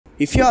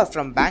If you are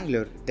from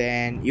Bangalore,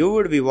 then you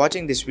would be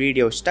watching this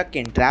video stuck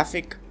in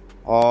traffic,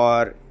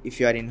 or if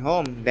you are in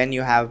home, then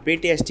you have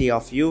PTSD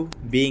of you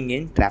being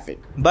in traffic.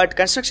 But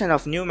construction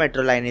of new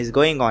metro line is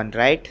going on,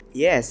 right?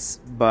 Yes,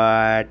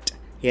 but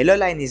Yellow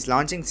Line is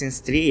launching since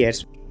 3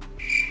 years.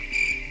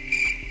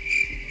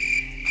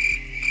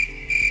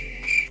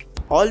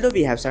 Although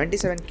we have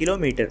 77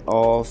 km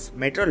of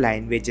metro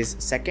line, which is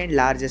second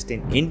largest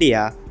in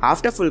India,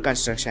 after full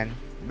construction,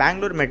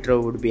 Bangalore Metro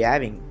would be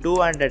having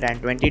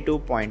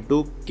 222.2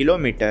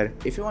 km.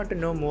 If you want to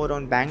know more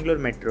on Bangalore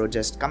Metro,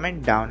 just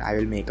comment down, I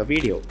will make a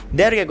video.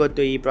 There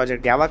ಗೊತ್ತು ಈ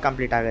project ಯಾವಾಗ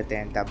complete ಆಗುತ್ತೆ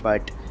ಅಂತ,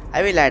 but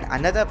I will add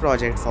another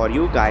project for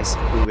you guys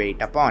to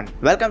wait upon.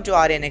 Welcome to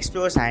Aryan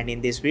Explores, and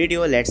in this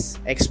video let's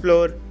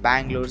explore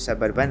Bengaluru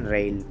Suburban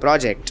Rail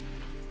Project.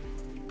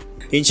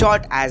 In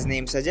short, as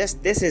name suggests,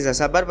 this is a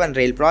suburban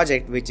rail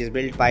project which is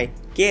built by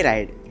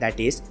K-Ride, that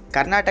is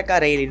Karnataka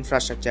Rail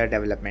Infrastructure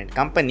Development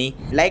Company.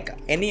 Like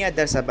any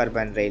other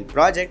suburban rail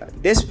project,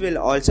 this will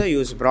also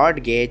use broad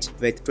gauge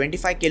with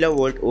 25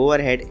 kV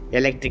overhead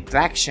electric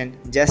traction,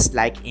 just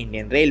like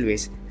Indian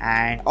Railways,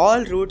 and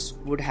all routes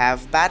would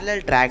have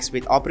parallel tracks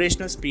with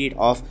operational speed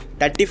of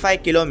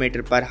 35 km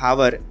per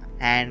hour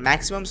and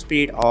maximum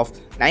speed of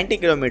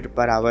 90 km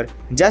per hour,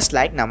 just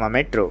like Nama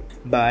Metro.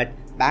 But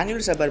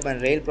Bangalore Suburban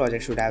Rail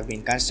Project should have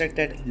been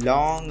constructed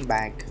long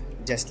back,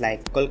 just like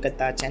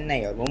Kolkata, Chennai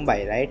or Mumbai,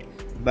 right?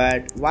 But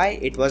why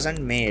it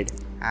wasn't made?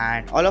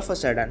 And all of a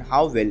sudden,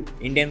 how will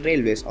Indian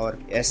Railways or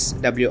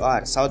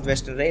SWR,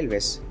 Southwestern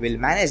Railways, will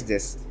manage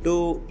this? To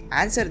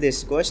answer this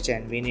question,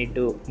 we need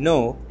to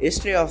know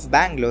history of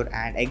Bangalore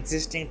and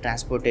existing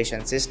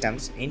transportation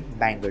systems in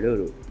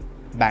Bengaluru.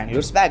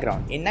 Bangalore's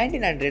background. In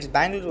 1900s,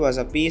 Bangalore was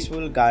a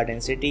peaceful garden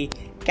city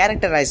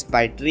characterized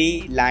by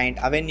tree-lined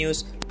avenues,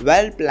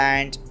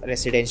 well-planned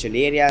residential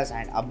areas,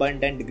 and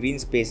abundant green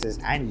spaces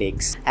and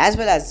lakes, as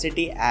well as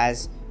city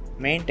as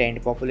maintained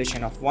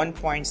population of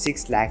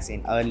 1.6 lakhs in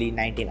early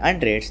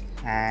 1900s,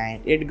 and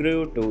it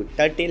grew to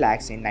 30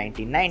 lakhs in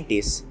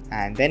 1990s,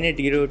 and then it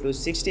grew to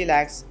 60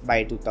 lakhs by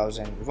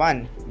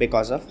 2001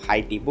 because of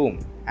IT boom.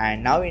 And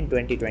now in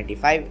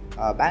 2025,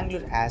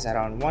 Bangalore has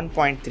around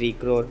 1.3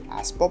 crore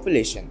as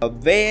population,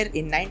 where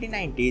in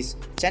 1990s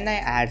Chennai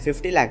had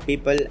 50 lakh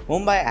people,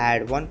 Mumbai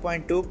had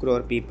 1.2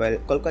 crore people,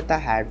 Kolkata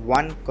had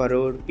 1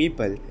 crore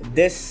people.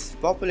 This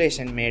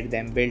population made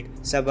them build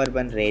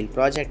suburban rail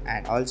project,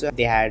 and also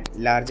they had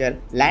larger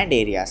land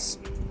areas.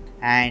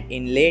 And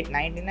in late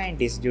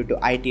 1990s, due to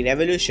IT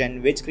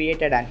revolution, which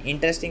created an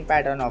interesting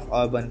pattern of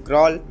urban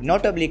crawl,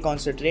 notably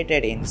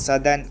concentrated in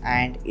southern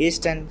and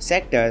eastern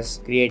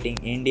sectors, creating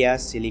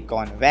India's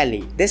Silicon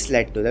Valley. This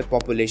led to the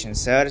population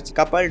surge,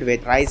 coupled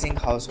with rising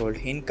household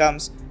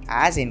incomes,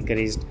 as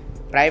increased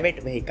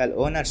private vehicle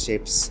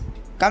ownerships.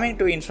 Coming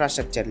to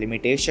infrastructure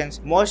limitations,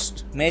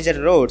 most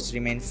major roads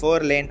remain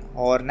 4-lane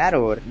or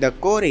narrower. The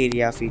core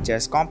area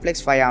features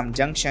complex 5-arm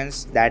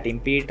junctions that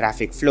impede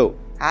traffic flow.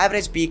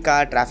 Average peak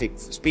hour traffic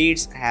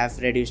speeds have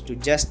reduced to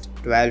just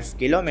 12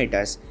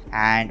 kilometers,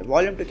 and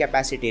volume to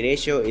capacity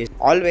ratio is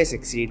always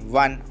exceed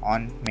 1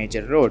 on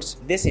major roads.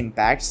 This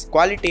impacts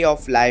quality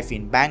of life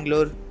in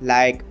Bangalore,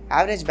 like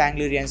average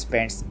Bangalorean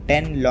spends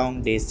 10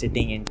 long days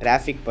sitting in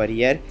traffic per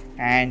year,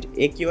 and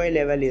AQI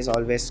level is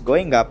always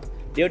going up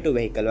due to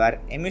vehicular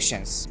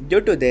emissions.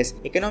 Due to this,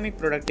 economic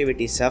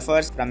productivity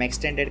suffers from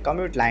extended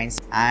commute lines,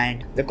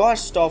 and the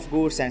cost of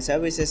goods and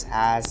services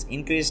has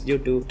increased due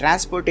to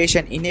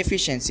transportation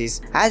inefficiencies.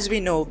 As we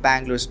know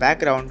Bangalore's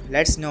background,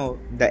 let's know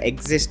the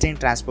existing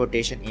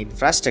transportation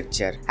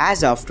infrastructure. As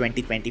of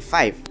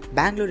 2025,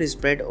 Bangalore is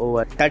spread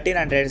over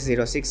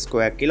 1306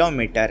 square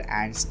kilometer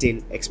and still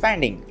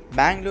expanding.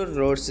 Bangalore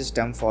road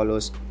system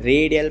follows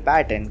radial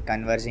pattern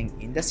converging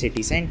in the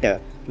city center,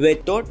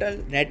 with total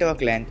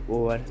network length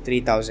over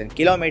 3000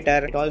 km.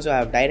 It also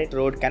have direct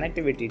road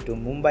connectivity to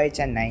Mumbai,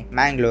 Chennai,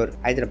 Mangalore,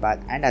 Hyderabad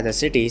and other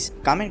cities.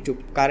 Coming to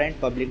current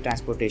public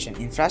transportation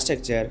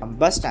infrastructure,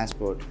 bus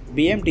transport,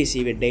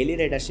 BMTC with daily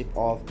ridership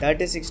of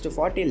 36 to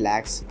 40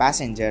 lakhs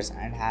passengers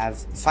and have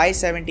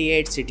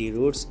 578 city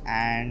routes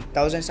and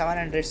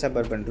 1700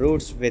 suburban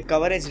routes with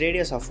coverage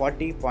radius of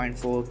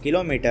 40.4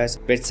 km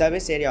with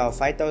service area of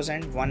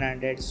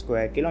 5100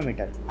 square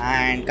kilometer.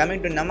 And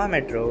coming to Nama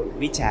Metro,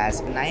 which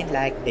has 9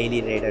 lakh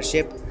daily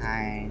ridership,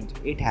 and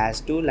it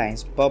has 2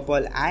 lines,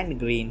 purple and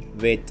green,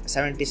 with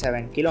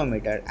 77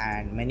 km,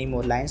 and many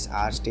more lines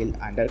are still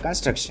under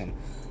construction.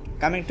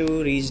 Coming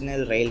to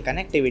regional rail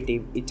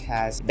connectivity, it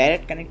has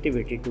direct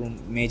connectivity to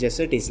major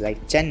cities like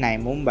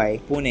Chennai, Mumbai,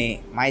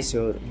 Pune,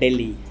 Mysore,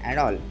 Delhi and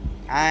all.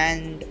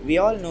 And we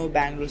all know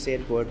Bangalore's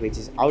airport, which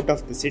is out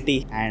of the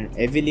city and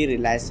heavily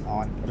relies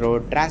on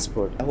road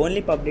transport. The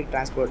only public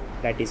transport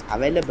that is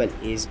available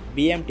is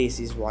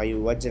BMTC's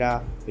Vayu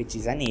Vajra, which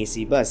is an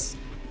AC bus,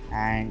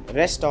 and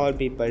rest all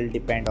people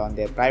depend on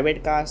their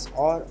private cars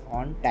or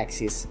on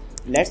taxis.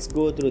 Let's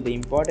go through the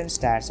important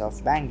stats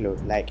of Bangalore,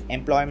 like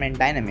employment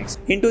dynamics.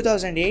 In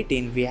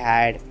 2018, we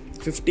had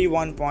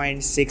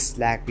 51.6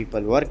 lakh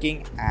people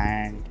working,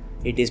 and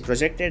It is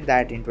projected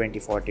that in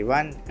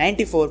 2041,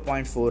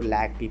 94.4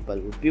 lakh people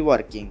would be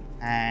working,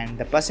 and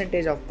the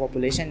percentage of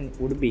population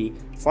would be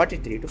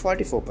 43 to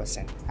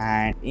 44%.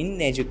 And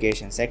in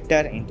education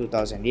sector in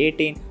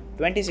 2018,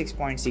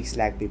 26.6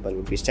 lakh people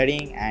would be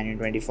studying, and in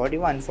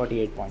 2041,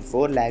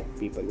 48.4 lakh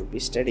people would be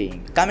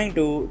studying. Coming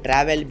to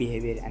travel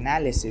behavior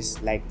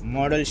analysis like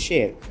modal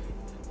share,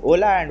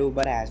 Ola and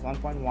Uber has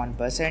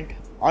 1.1%,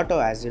 Auto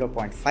has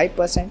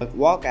 0.5%,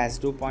 Walk has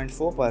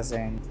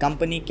 2.4%,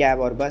 company cab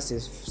or bus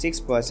is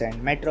 6%,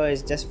 Metro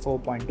is just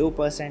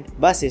 4.2%,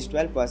 bus is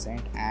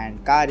 12%,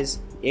 and car is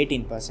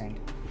 18%,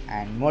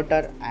 and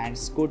motor and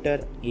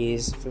scooter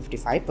is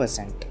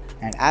 55%.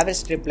 And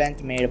average trip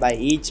length made by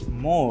each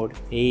mode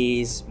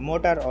is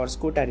motor or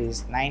scooter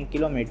is 9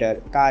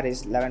 km, car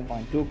is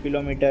 11.2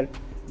 km,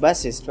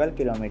 bus is 12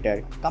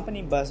 km,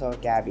 company bus or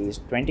cab is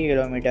 20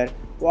 km,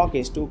 walk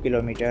is 2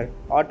 km,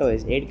 auto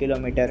is 8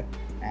 km,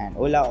 and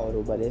Ola or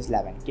Uber is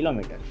 11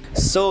 km.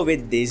 So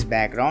with these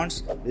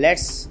backgrounds,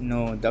 let's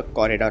know the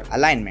corridor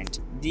alignment.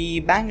 The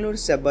Bangalore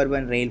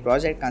Suburban Rail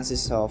Project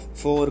consists of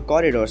 4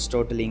 corridors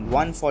totaling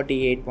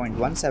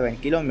 148.17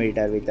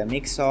 km with a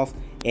mix of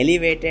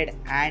elevated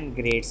and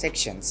grade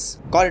sections.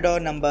 Corridor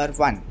number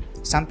 1,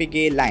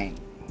 Sampige line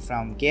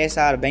from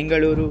KSR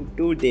Bengaluru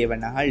to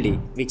Devanahalli,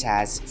 which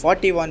has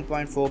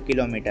 41.4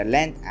 km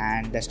length,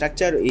 and the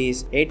structure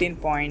is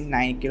 18.9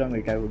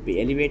 km would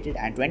be elevated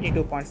and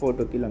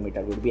 22.42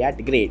 km would be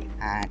at grade,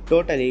 and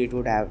totally it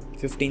would have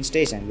 15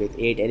 stations with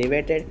 8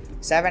 elevated,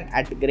 7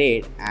 at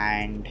grade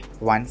and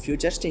 1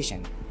 future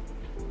station.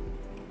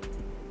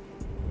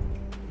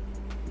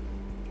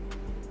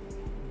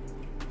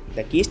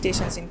 The key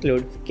stations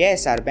include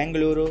KSR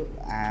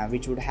Bengaluru,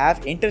 which would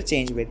have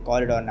interchange with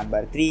corridor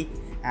number 3,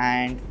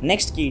 and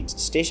next key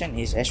station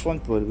is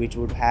Yeshwanthpur, which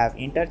would have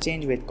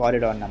interchange with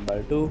corridor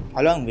number 2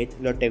 along with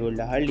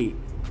Lotteguldahalli.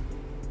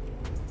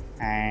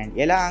 And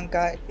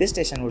Yelahanka, this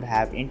station would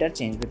have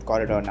interchange with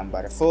corridor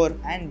number 4,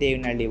 and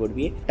Devanahalli would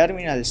be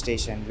terminal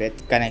station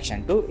with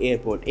connection to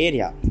airport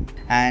area.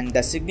 And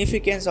the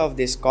significance of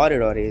this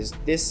corridor is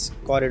this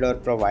corridor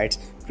provides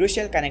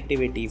crucial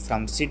connectivity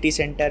from city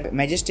center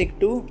Majestic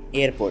to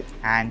airport,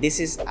 and this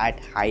is at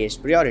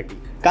highest priority.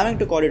 Coming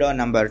to corridor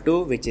number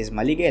 2, which is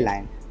Mallige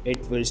line, it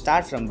will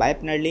start from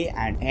Whitefield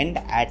and end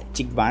at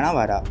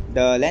Chikbanawara.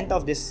 The length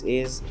of this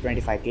is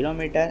 25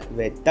 km,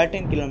 with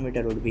 13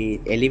 km would be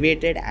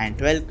elevated and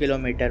 12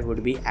 km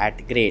would be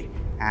at grade,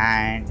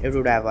 and it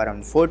would have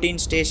around 14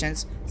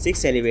 stations,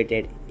 6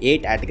 elevated,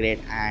 8 at grade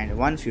and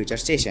 1 future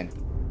station.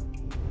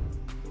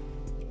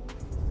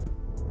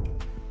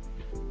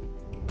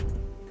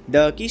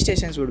 The key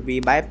stations would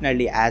be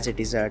Whitefield as it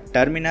is a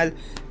terminal,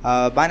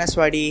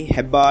 Banaswadi,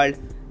 Hebbal,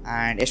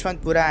 and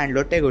Yeshwanthpura and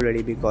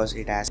Lotteguldahalli because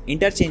it has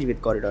interchange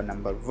with corridor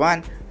number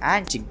 1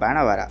 and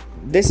Chikbanawara.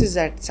 This is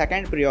at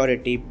second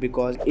priority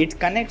because it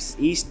connects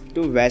east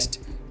to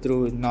west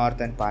through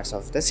northern parts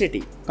of the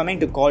city. Coming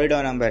to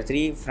corridor number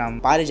 3 from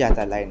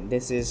Parijaata line,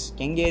 this is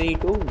Kengeri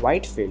to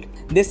Whitefield.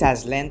 This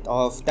has length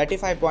of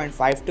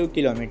 35.52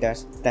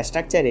 km. The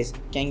structure is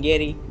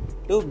Kengeri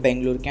to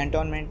Bengaluru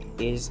cantonment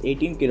is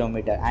 18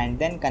 km and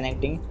then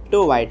connecting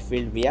to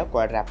Whitefield via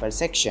quadruple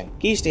section.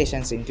 Key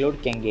stations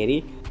include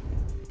Kengeri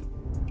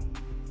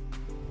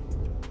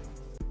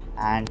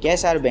and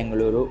KSR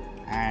Bengaluru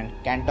and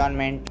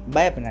cantonment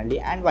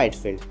Bayappanalli and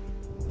Whitefield.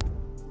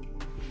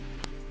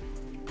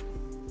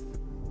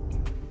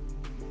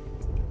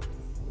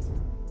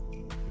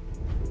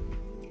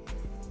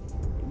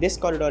 This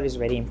corridor is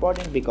very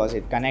important because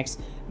it connects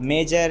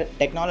major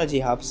technology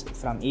hubs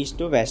from east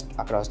to west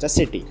across the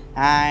city.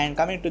 And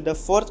coming to the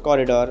fourth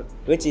corridor,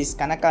 which is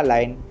Kanaka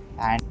line,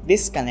 and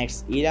this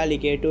connects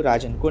Mallige to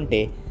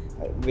Rajankunte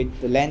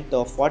with the length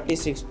of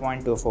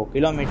 46.24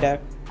 km,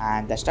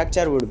 and the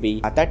structure would be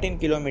 13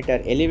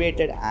 km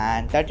elevated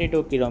and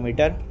 32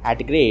 km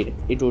at grade.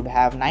 It would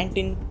have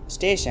 19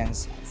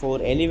 stations,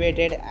 4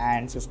 elevated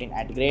and 15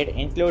 at grade,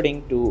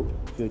 including 2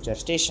 future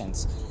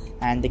stations.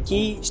 And the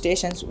key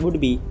stations would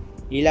be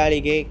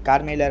Mallige,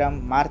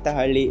 Karmelaram,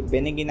 Marthahalli,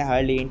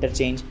 Beniginahalli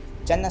interchange,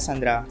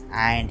 Channasandra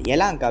and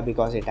Yelanka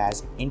because it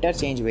has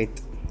interchange with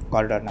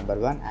corridor number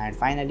 1, and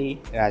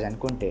finally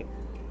Rajankunte.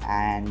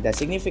 And the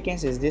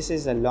significance is this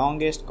is the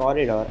longest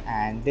corridor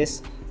and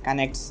this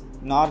connects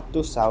north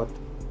to south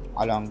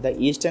along the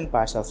eastern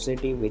parts of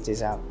city, which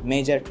is a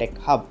major tech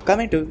hub.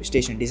 Coming to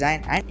station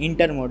design and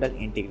intermodal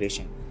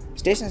integration.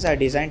 Stations are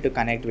designed to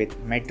connect with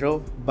metro,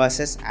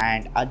 buses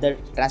and other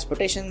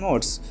transportation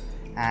modes,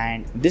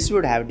 and this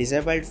would have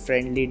disabled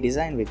friendly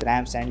design with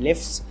ramps and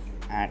lifts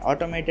and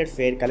automated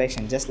fare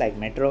collection just like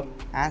metro,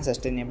 and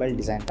sustainable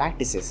design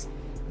practices.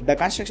 The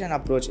construction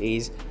approach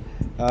is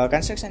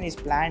construction is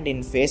planned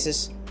in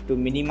phases to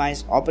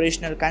minimize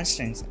operational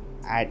constraints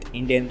at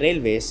Indian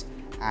Railways,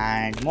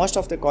 and most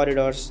of the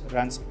corridors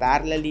runs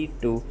parallelly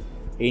to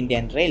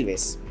Indian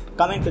Railways.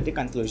 Coming to the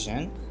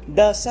conclusion,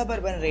 the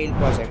Suburban Rail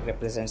Project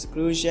represents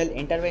crucial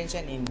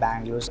intervention in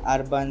Bangalore's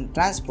urban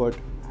transport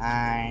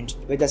and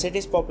with the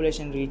city's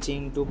population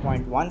reaching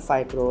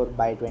 2.15 crore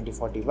by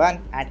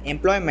 2041 and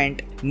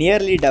employment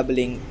nearly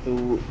doubling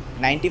to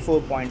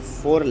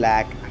 94.4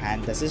 lakh,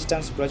 and the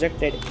system's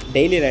projected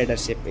daily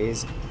ridership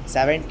is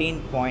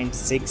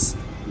 17.6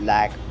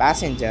 lakh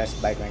passengers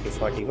by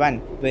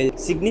 2041 will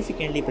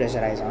significantly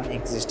pressurize on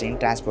existing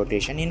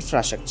transportation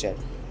infrastructure,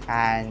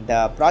 and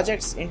the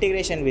project's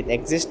integration with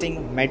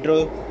existing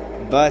metro,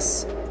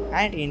 bus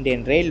and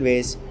Indian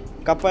railways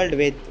coupled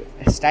with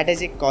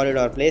strategic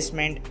corridor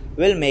placement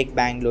will make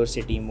Bangalore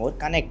city more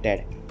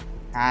connected.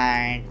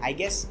 And I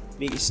guess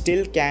we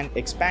still can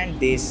expand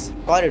these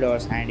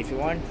corridors, and if you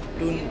want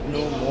to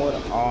know more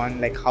on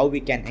like how we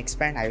can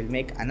expand, I will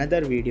make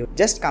another video.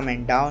 Just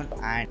comment down,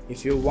 and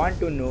if you want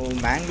to know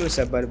Bengaluru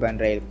Suburban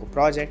Rail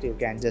Project, you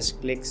can just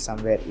click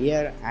somewhere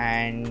here.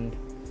 And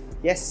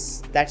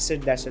yes, that's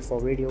it for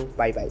video.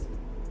 Bye bye.